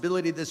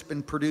responsibility that's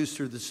been produced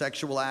through the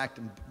sexual act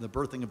and the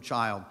birthing of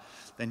child,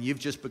 then you've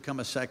just become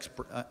a sex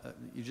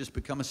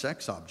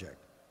object.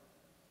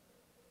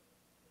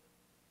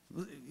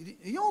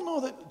 You all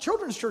know that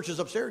children's church is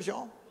upstairs,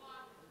 y'all.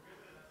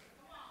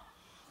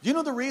 Do you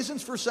know the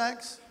reasons for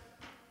sex?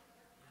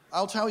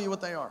 I'll tell you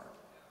what they are.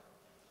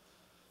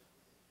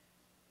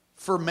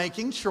 For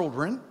making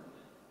children.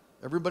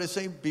 Everybody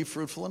say, be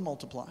fruitful and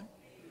multiply.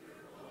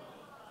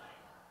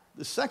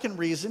 The second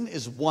reason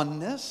is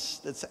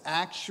oneness. That's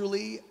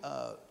actually,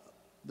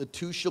 the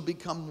two shall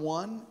become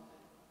one.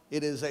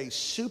 It is a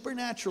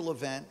supernatural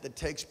event that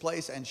takes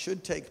place and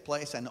should take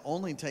place and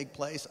only take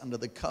place under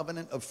the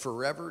covenant of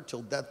forever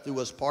till death do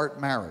us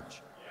part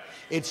marriage.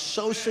 It's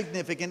so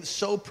significant,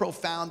 so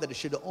profound that it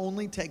should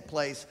only take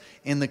place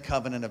in the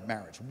covenant of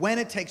marriage. When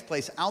it takes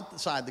place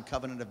outside the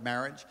covenant of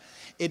marriage,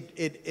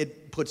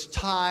 it puts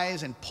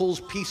ties and pulls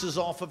pieces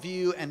off of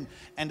you. And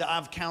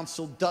I've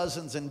counseled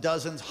dozens and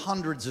dozens,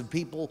 hundreds of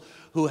people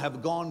who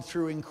have gone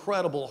through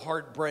incredible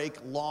heartbreak,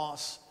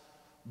 loss,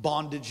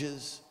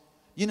 bondages.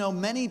 You know,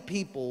 many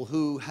people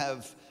who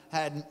have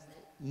had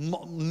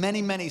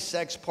many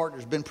sex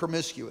partners, been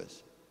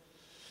promiscuous,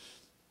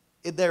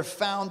 they're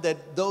found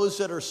that those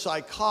that are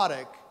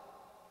psychotic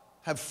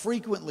have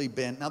frequently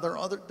been, now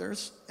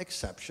there's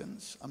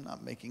exceptions, I'm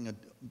not making a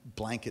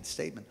blanket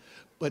statement,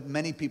 but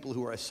many people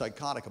who are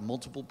psychotic have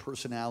multiple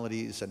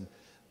personalities, and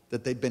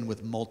that they've been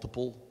with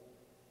multiple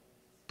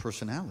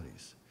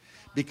personalities.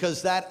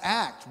 Because that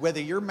act,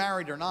 whether you're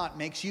married or not,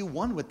 makes you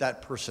one with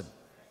that person.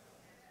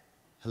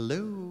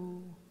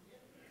 Hello?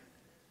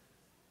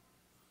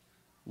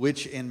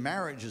 Which in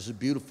marriage is a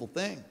beautiful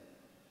thing.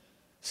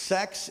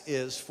 Sex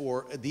is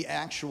for, the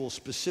actual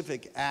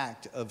specific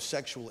act of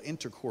sexual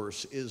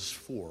intercourse is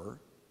for,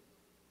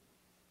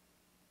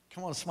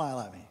 come on,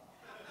 smile at me,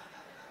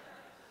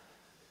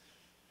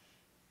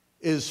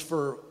 is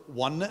for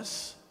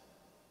oneness,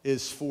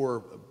 is for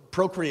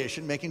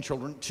procreation, making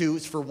children. 2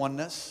 is for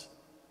oneness.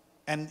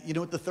 And you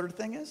know what the third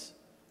thing is?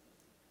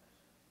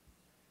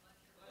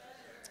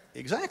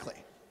 Exactly.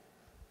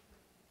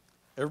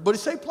 Everybody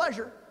say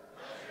pleasure.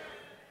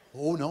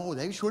 Oh no,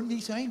 they shouldn't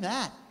be saying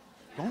that.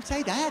 Don't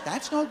say that.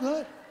 That's no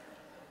good.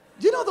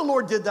 Do you know the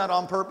Lord did that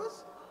on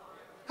purpose?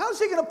 How is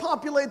he going to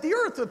populate the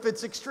earth if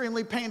it's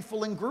extremely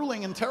painful and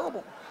grueling and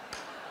terrible?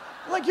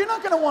 Like, you're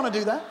not going to want to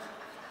do that.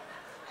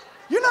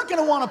 You're not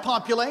going to want to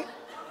populate.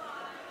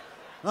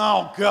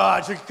 Oh,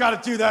 God, you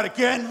got to do that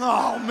again?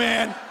 Oh,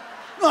 man.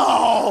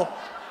 No.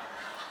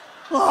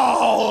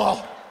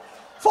 Oh,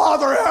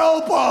 Father,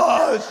 help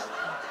us.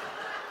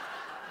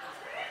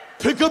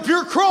 Pick up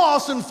your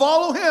cross and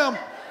follow him.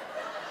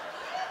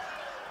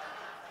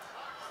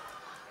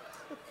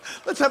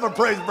 Let's have a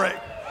praise break.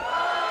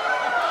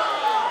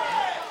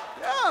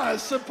 Yeah,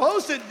 it's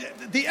supposed to.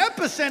 The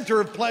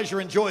epicenter of pleasure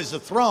and joy is the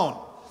throne.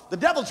 The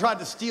devil tried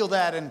to steal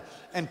that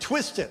and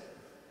twist it.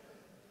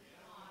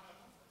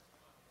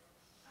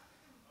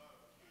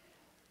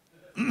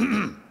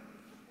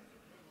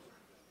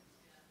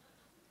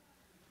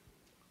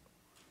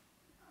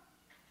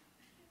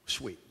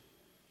 Sweet.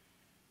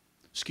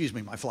 Excuse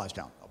me, my fly's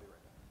down. I'll be right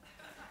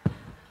back.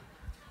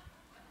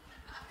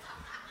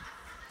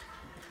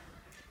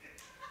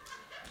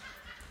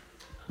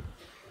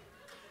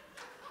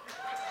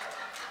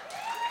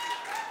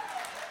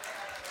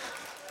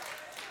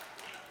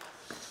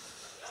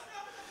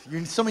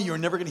 Some of you are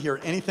never going to hear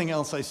anything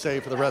else I say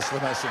for the rest of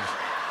the message.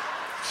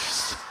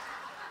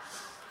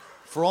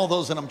 For all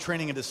those that I'm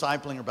training and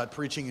discipling about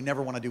preaching, you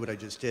never want to do what I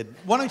just did.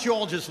 Why don't you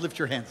all just lift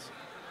your hands?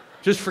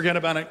 Just forget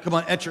about it. Come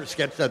on,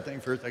 sketch that thing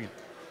for a second.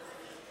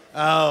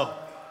 Oh.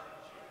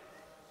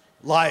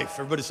 Life.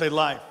 Everybody say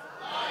life.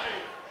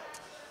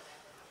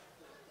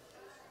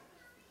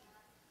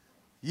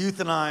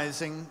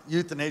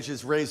 Euthanasia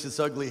has raised its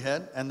ugly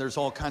head, and there's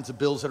all kinds of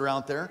bills that are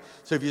out there.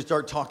 So if you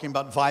start talking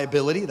about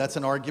viability, that's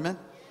an argument.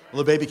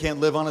 Well, the baby can't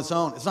live on its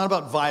own. It's not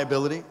about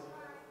viability.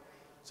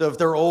 So if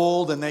they're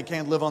old and they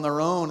can't live on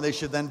their own, they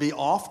should then be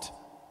offed.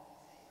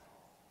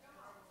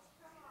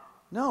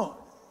 No.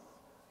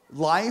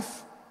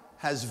 Life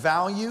has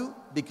value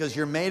because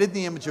you're made in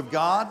the image of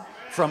God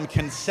from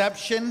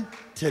conception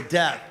to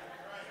death.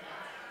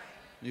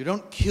 You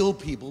don't kill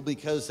people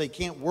because they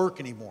can't work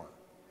anymore.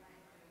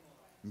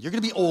 You're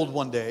going to be old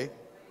one day.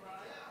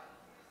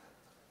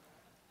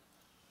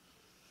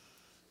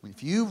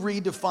 If you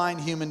redefine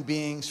human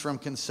beings from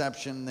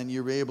conception, then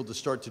you're able to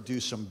start to do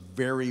some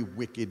very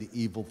wicked,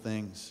 evil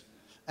things.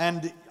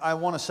 And I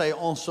want to say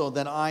also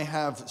that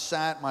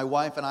my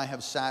wife and I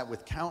have sat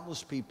with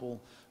countless people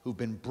who've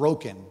been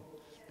broken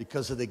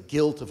because of the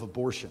guilt of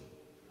abortion.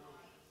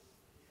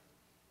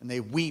 And they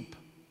weep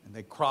and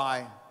they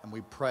cry and we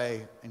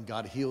pray and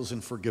God heals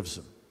and forgives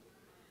them.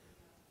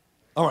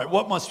 All right,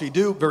 what must we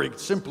do? Very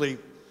simply,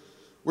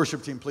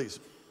 worship team,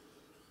 please.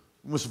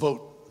 We must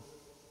vote.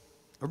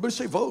 Everybody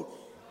say vote.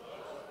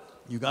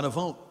 You got to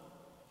vote.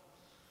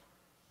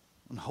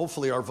 And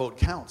hopefully our vote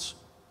counts.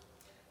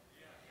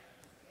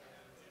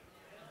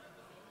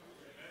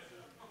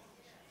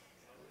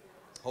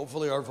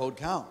 Hopefully our vote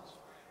counts.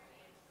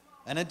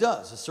 And it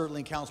does. It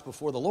certainly counts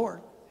before the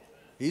Lord.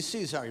 He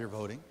sees how you're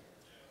voting.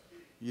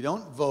 You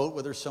don't vote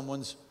whether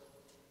someone's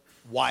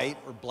white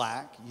or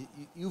black.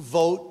 You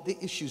vote the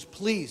issues.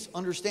 Please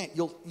understand,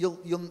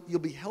 you'll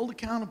be held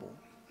accountable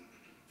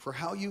for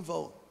how you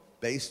vote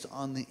based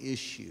on the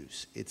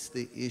issues. It's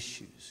the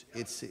issues.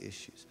 It's the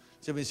issues.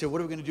 Somebody said, what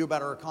are we going to do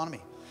about our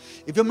economy?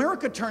 If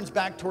America turns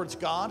back towards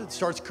God, it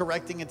starts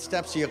correcting its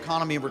steps, the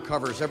economy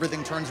recovers,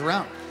 everything turns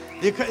around.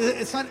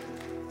 It's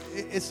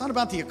not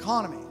about the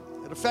economy.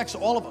 It affects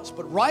all of us.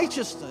 But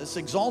righteousness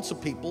exalts a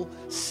people.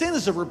 Sin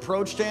is a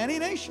reproach to any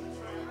nation.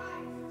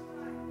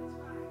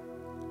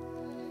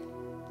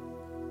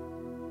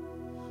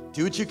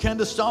 Do what you can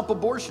to stop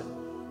abortion.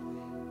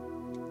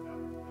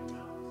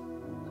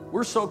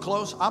 We're so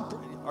close.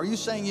 Are you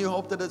saying you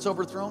hope that it's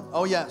overthrown?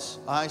 Oh, yes,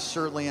 I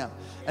certainly am.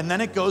 And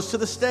then it goes to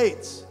the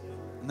states.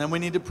 And then we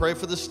need to pray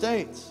for the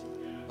states.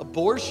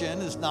 Abortion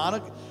is not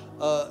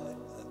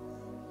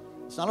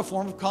it's not a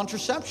form of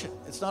contraception.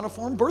 It's not a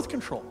form of birth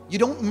control. You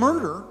don't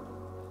murder.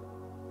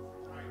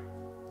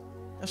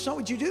 That's not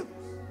what you do.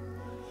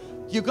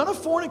 You're going to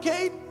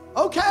fornicate?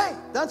 Okay,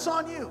 that's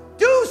on you.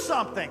 Do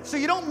something so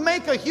you don't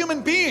make a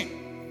human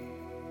being.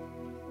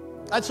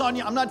 That's on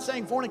you. I'm not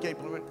saying fornicate.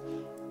 I'm going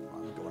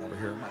over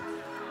here.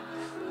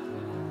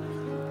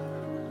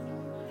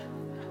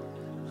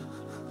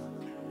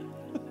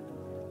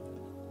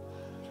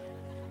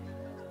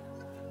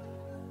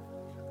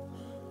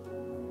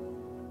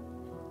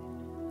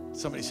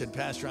 Somebody said,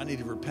 Pastor, I need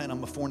to repent.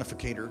 I'm a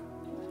fornicator.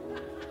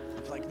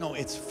 I'm like, no,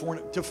 to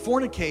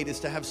fornicate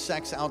is to have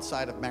sex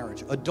outside of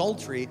marriage.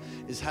 Adultery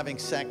is having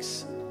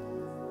sex.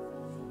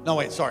 No,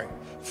 wait, sorry.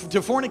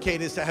 To fornicate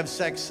is to have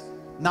sex,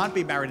 not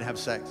be married and have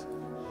sex.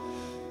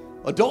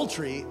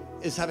 Adultery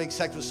is having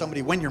sex with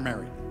somebody when you're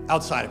married,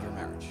 outside of your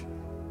marriage.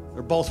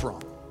 They're both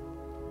wrong.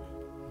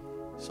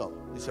 So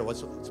you say,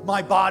 it's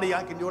my body,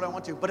 I can do what I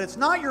want to. But it's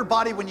not your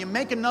body when you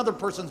make another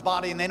person's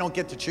body and they don't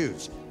get to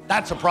choose.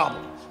 That's a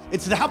problem.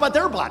 How about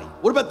their body?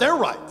 What about their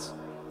rights?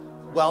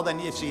 Well,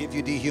 then if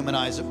you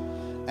dehumanize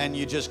them and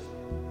you just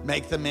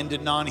make them into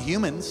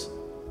non-humans,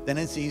 then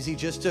it's easy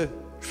just to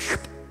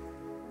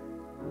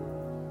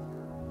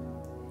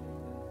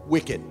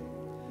wicked,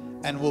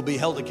 and will be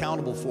held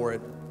accountable for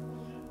it.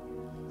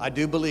 I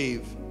do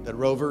believe that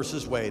Roe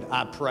versus Wade,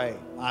 I pray,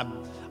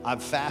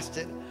 I've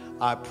fasted,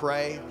 I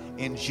pray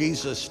in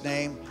Jesus'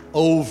 name,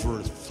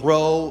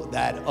 overthrow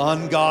that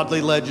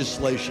ungodly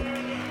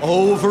legislation.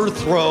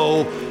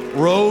 Overthrow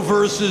Roe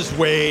versus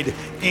Wade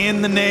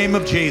in the name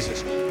of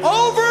Jesus.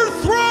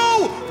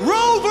 Overthrow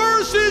Roe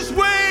versus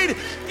Wade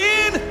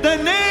in the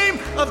name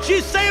of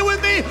Jesus. Say it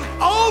with me.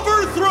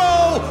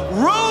 Overthrow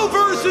Roe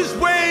versus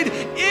Wade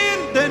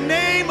in the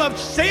name of,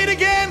 say it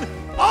again,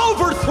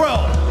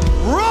 overthrow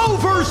Roe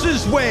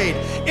versus Wade.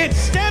 It's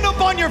stand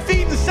up on your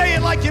feet and say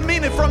it like you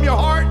mean it from your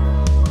heart.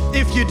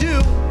 If you do,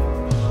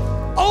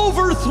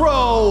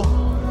 overthrow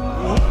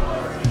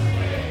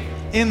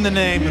in the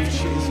name of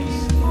Jesus.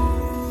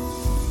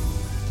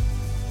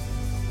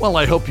 Well,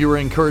 I hope you were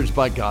encouraged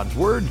by God's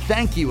Word.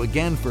 Thank you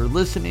again for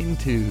listening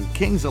to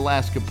Kings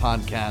Alaska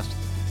Podcast.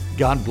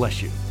 God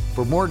bless you.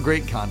 For more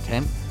great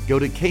content, go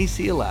to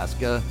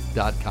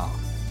kcalaska.com.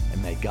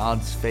 And may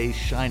God's face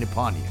shine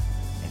upon you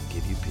and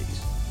give you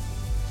peace.